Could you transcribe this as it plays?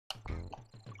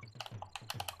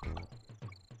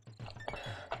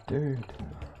Dude.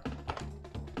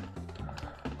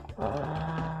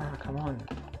 Ah, come on.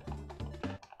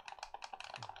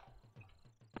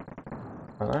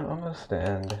 I don't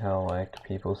understand how, like,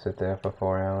 people sit there for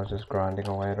 4 hours just grinding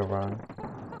away to run.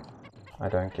 I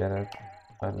don't get it.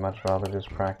 I'd much rather just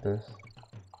practice.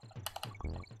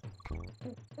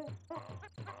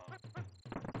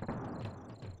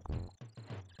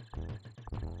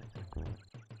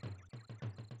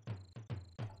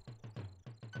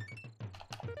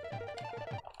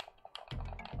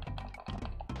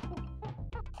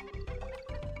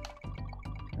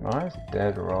 Nice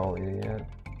dead roll, idiot.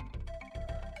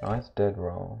 Nice dead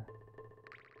roll.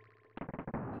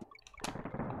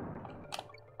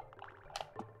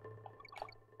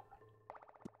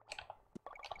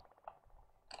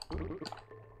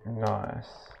 Nice.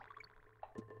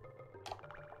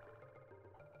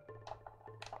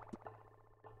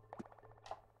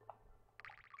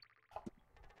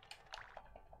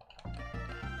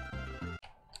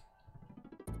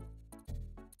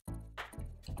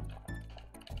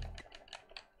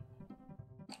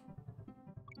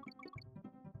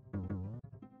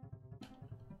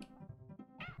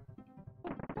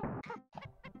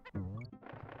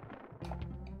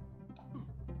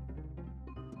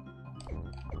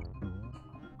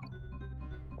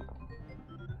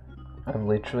 I'm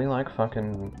literally like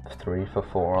fucking 3 for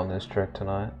 4 on this trick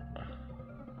tonight.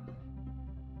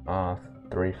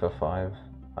 3 for 5,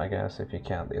 I guess, if you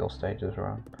count the all stages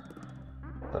run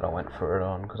that I went for it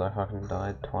on, because I fucking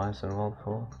died twice in World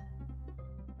 4.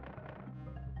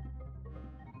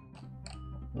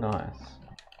 Nice.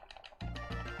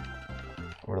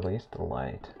 Released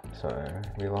late, so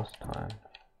we lost time.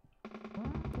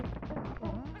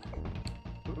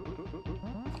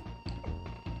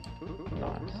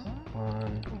 Nice.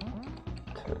 1,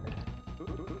 2.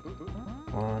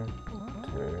 1,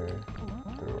 2,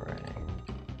 3.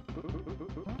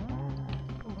 1,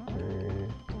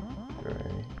 2,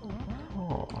 3,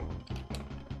 4.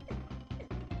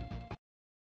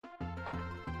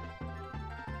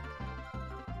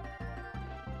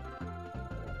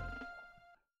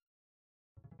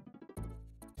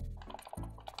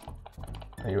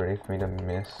 Are you ready for me to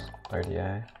miss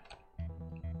ODA?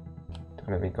 It's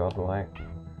gonna be godlike.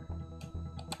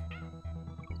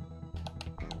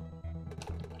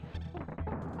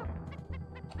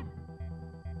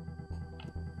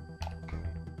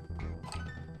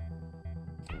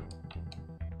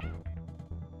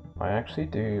 I actually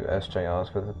do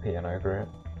SJRs with a piano grip.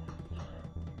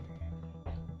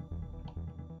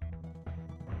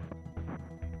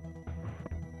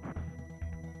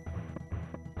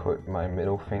 Put my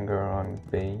middle finger on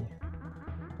B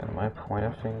and my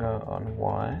pointer finger on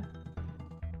Y,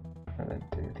 and then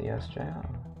do the SJR.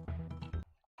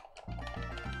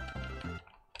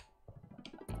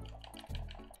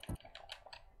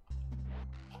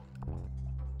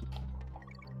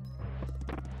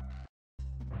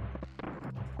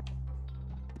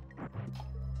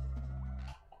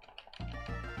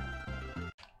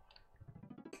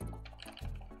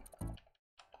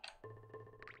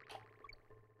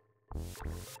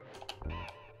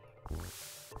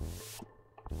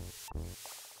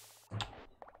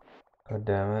 God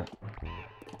damn it.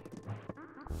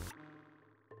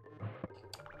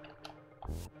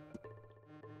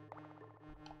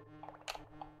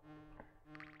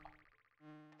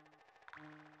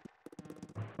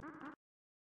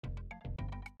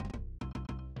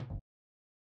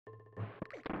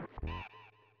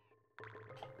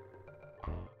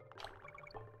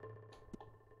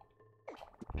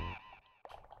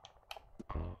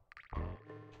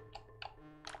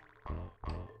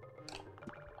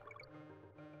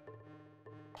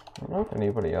 I don't know if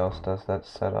anybody else does that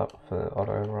setup for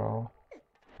auto roll.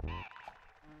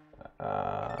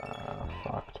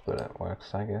 Fucked, but it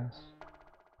works, I guess.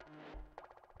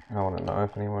 I want to know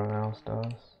if anyone else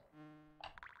does.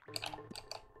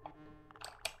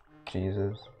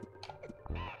 Jesus.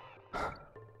 That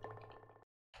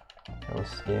was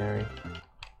scary.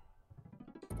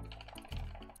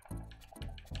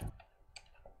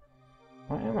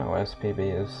 My MOS PB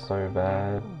is so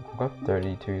bad. I've got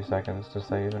 32 seconds to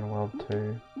save in World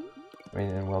 2. I mean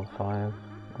in World 5,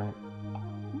 right?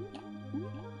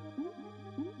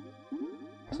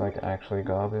 It's like actually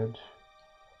garbage.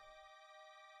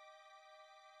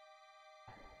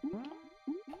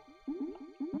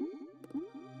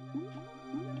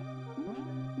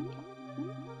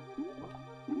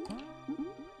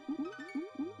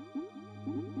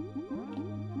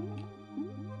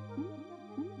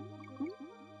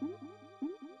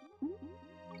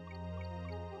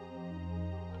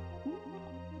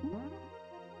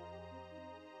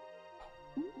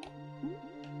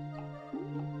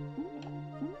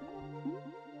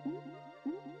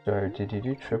 Joe, did you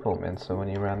do triple Mensa when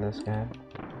you ran this game?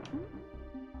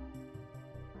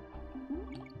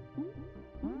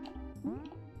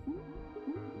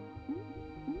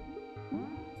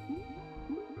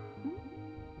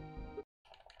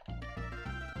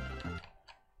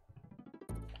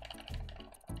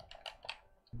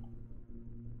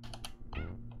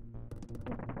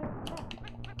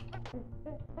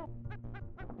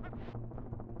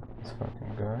 Let's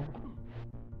fucking go.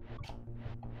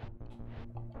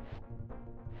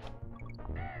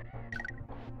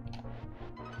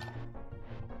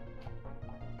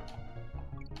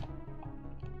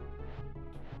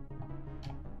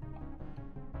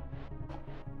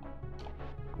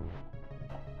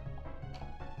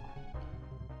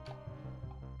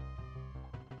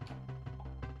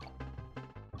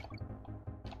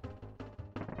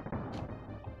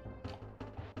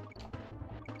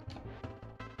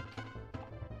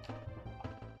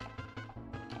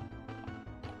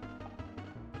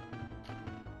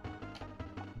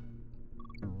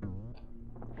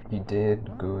 You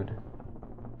did good.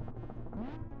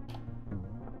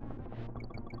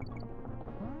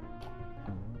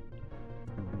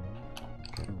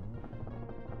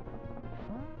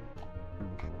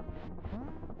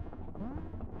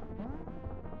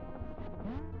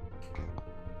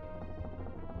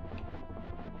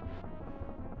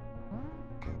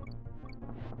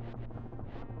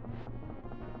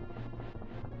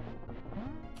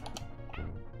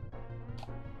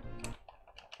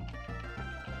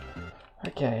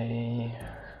 Okay,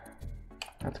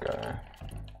 let's go.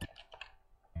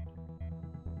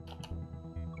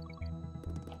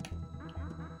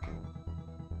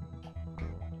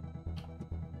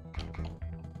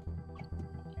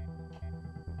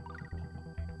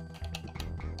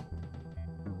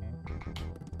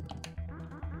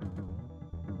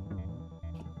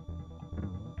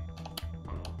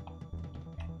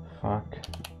 Fuck.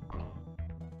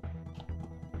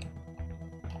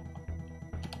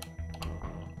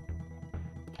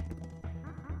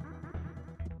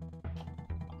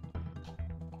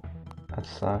 That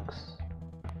sucks.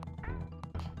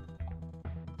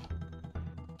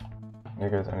 There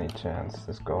goes any chance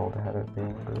this gold had it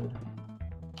being good.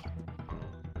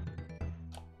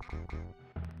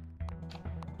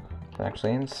 It's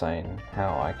actually insane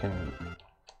how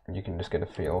you can just get a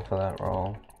feel for that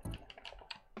roll.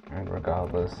 And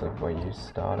regardless of where you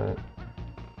start it,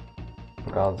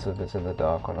 regardless if it's in the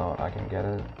dark or not, I can get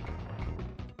it.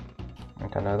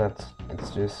 Like, I know it's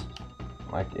just,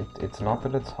 like, it's not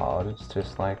that it's hard, it's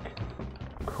just, like,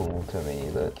 cool to me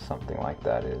that something like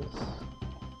that is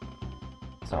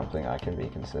something I can be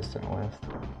consistent with.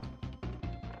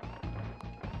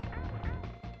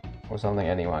 Or something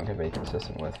anyone can be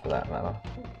consistent with, for that matter.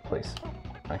 Please.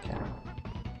 Okay.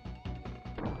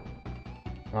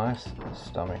 Nice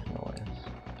stomach noise.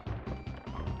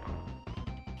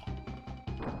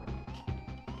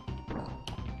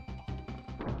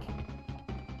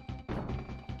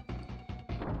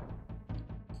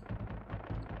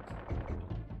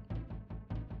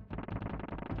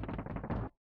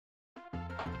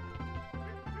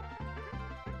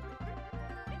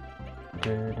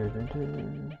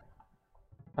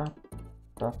 Up,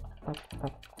 up, up,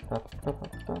 up, up, up,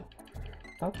 up,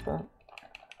 up, up.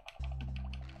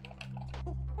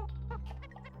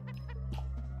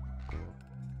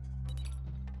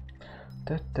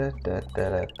 Da da da da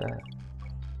da da.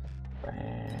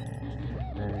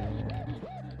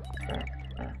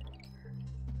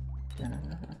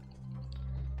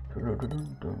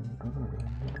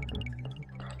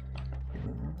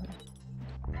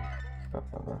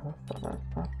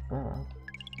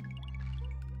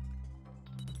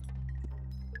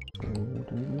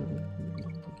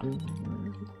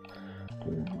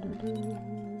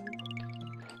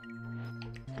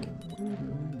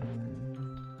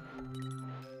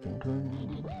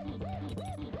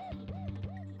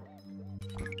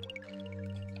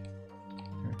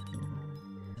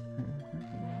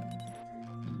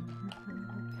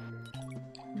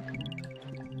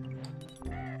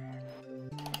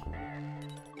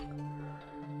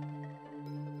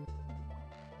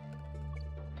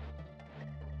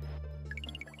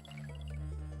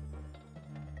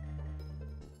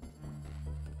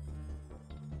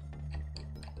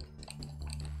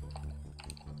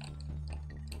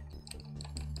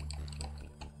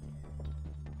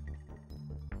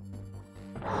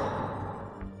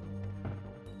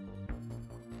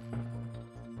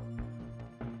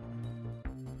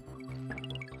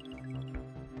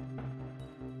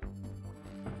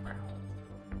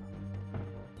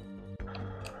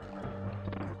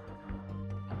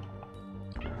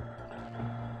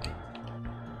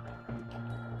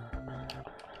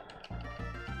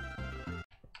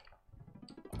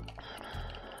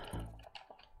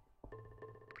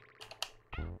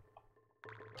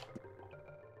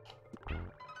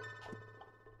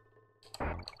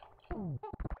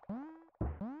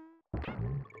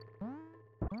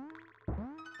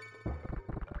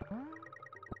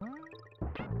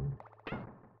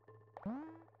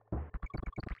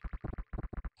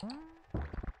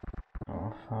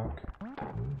 Oh fuck.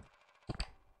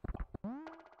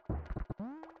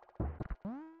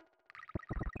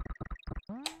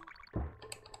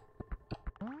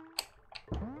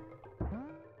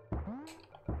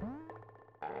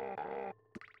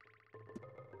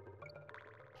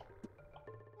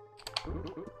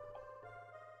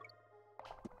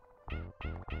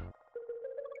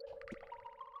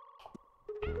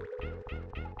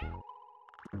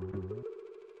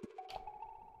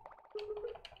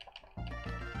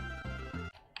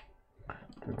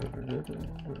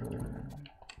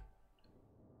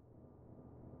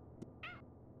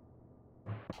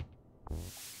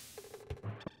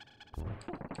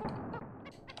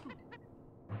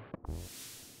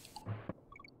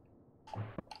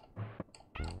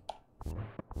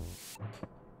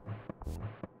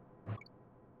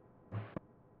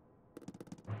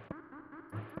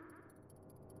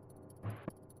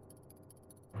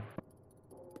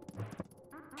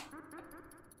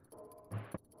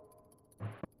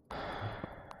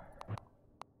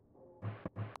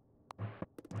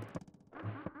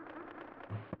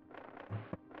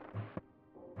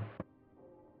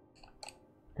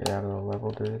 Get out of the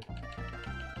level, dude.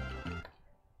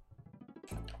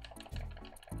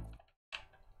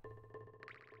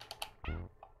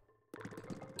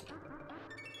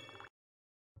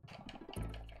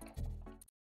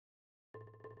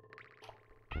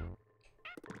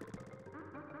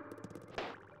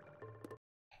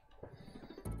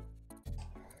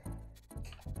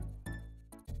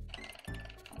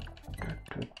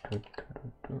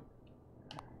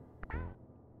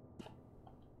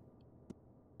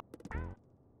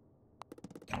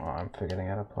 Oh, I'm forgetting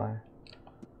how to play.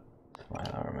 It's fine,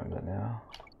 I remember now.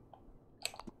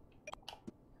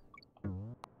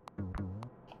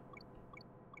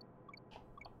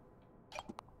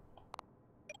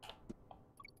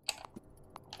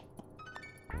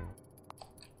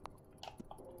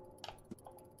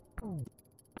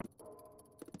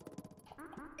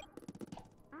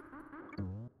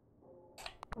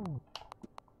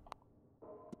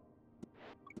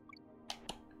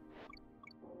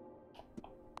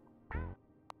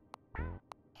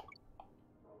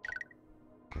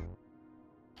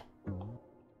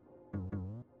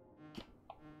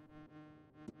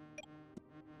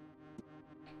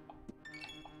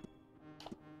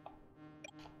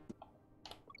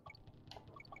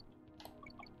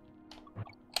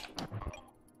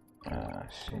 Ah,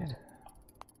 shit.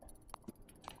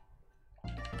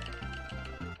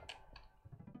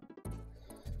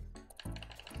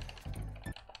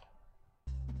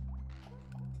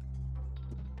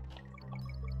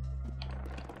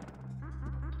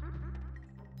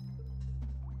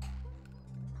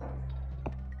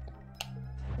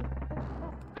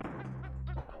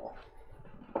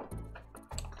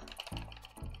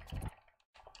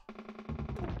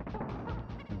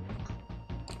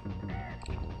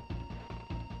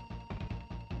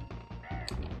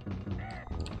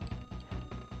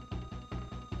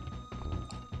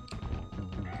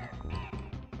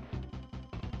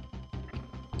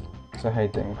 So hey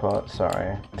Dingpot,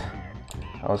 sorry.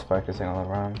 I was focusing on the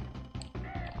run.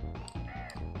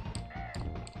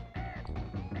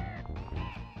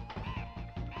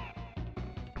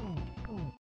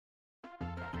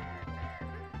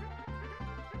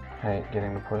 Hate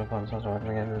getting the push up on such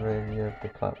watching every view of the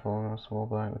platform, a small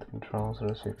boat with controls that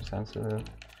are super sensitive.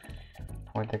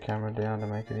 Point the camera down to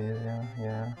make it easier,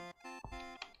 yeah.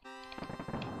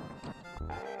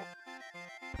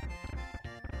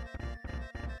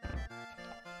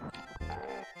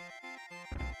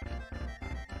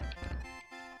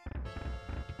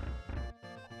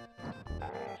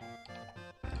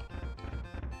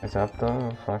 Is that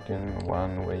the fucking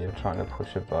one where you're trying to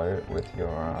push a boat with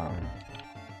your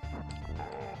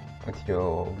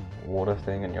water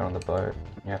thing and you're on the boat?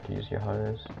 You have to use your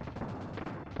hose.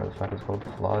 What the fuck is called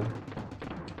flood?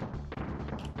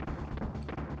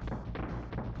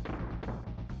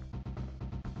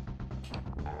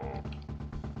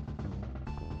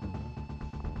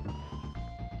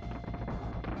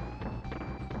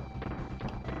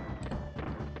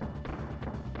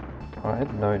 I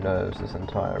had no nerves this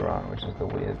entire run, which is the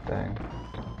weird thing.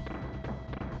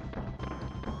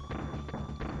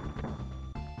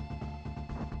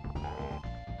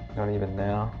 Not even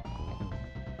now.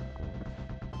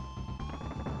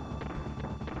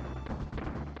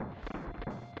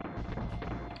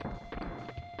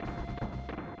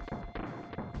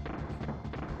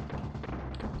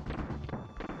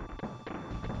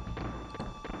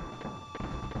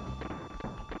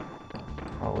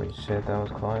 Holy shit, that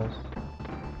was close.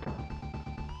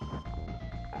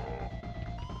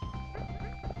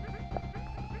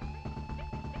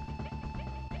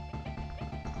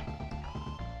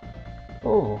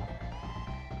 Oh.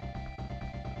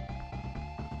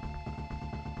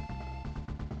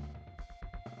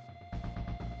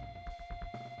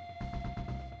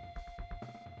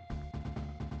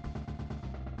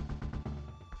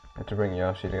 Have to bring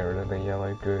Yoshi to get rid of the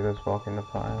yellow goo that's blocking the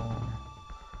pylon.